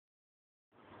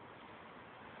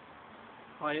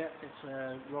Hiya, it's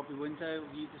Robbie Window.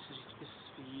 This is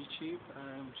for YouTube.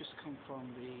 Just come from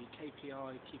the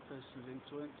KPI Key Person of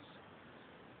Influence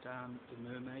down the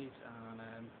Mermaid, and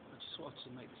I just wanted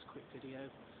to make this quick video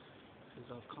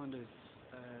because I've kind of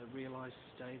realised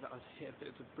today that I've hit a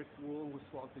bit of a brick wall with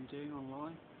what I've been doing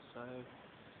online. So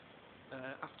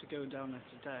after going down there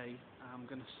today, I'm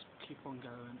going to keep on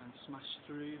going and smash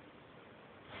through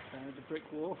the brick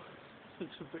wall. There's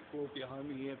a brick wall behind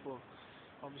me here, but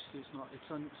obviously it's not. It's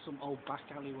on some old back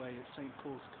alleyway at St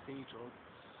Paul's Cathedral,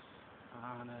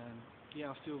 and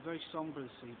yeah, I feel very sombre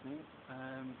this evening.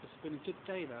 It's been a good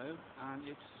day though, and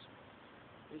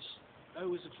it's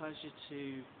always a pleasure to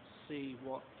see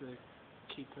what the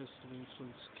Key Person of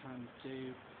Influence can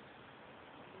do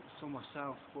for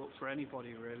myself, but for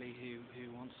anybody really who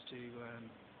wants to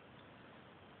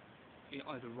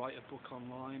either write a book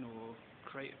online or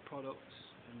create a product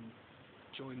and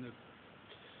join the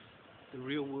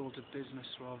real world of business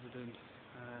rather than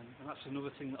and that's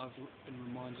another thing that I've been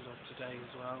reminded of today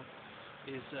as well,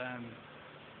 is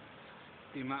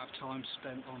the amount of time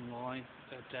spent online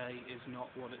a day is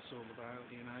not what it's all about.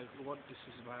 You know, what this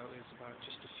is about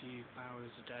just a few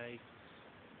hours a day,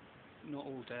 not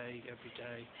all day, every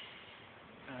day.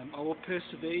 I will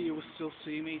persevere. You will still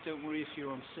see me. Don't worry if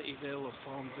you're on Cityville or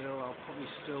Farmville. I'll probably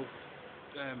still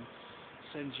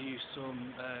send you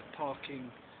some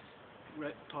parking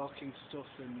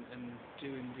stuff and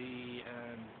doing the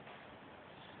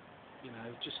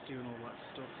just doing all that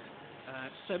stuff.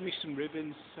 Send me some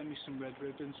ribbons, send me some red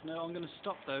ribbons. No, I'm going to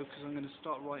stop though because I'm going to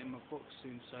start writing my book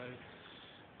soon. So,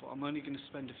 but I'm only going to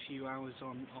spend a few hours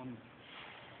on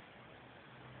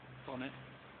it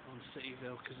on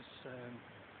Cityville because it's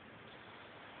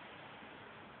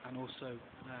and also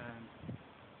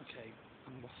okay,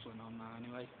 I'm waffling on now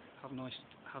anyway. Have a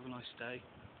nice day.